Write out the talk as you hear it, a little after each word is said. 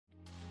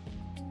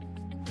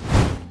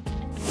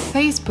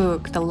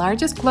Facebook, the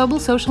largest global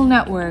social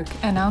network,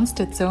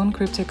 announced its own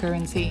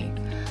cryptocurrency.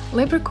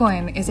 Libra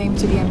coin is aimed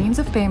to be a means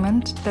of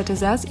payment that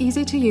is as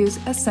easy to use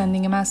as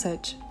sending a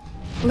message.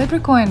 Libra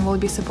coin will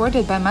be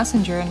supported by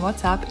Messenger and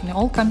WhatsApp in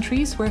all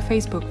countries where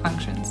Facebook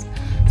functions.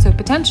 So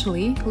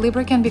potentially,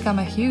 Libra can become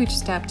a huge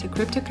step to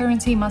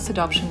cryptocurrency mass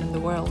adoption in the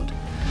world.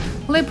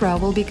 Libra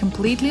will be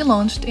completely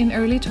launched in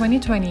early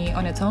 2020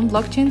 on its own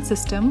blockchain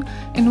system,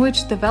 in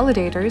which the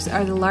validators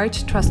are the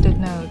large trusted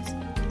nodes.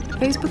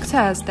 Facebook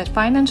says that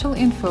financial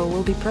info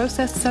will be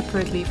processed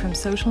separately from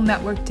social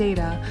network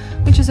data,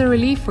 which is a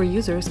relief for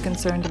users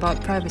concerned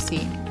about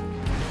privacy.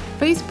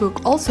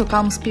 Facebook also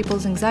calms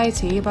people's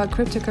anxiety about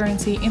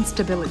cryptocurrency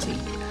instability.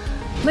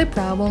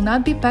 Libra will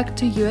not be pegged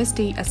to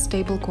USD as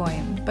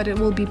stablecoin, but it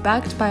will be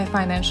backed by a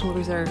financial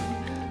reserve.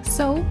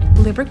 So,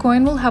 Libra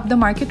coin will have the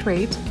market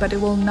rate, but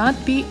it will not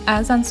be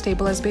as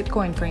unstable as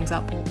Bitcoin, for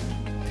example.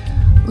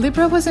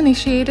 Libra was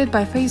initiated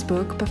by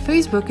Facebook, but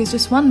Facebook is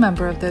just one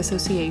member of the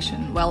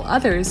association, while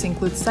others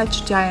include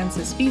such giants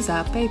as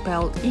Visa,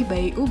 PayPal,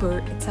 eBay,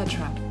 Uber,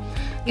 etc.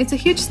 It's a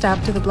huge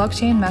step to the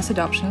blockchain mass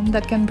adoption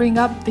that can bring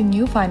up the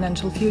new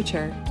financial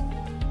future.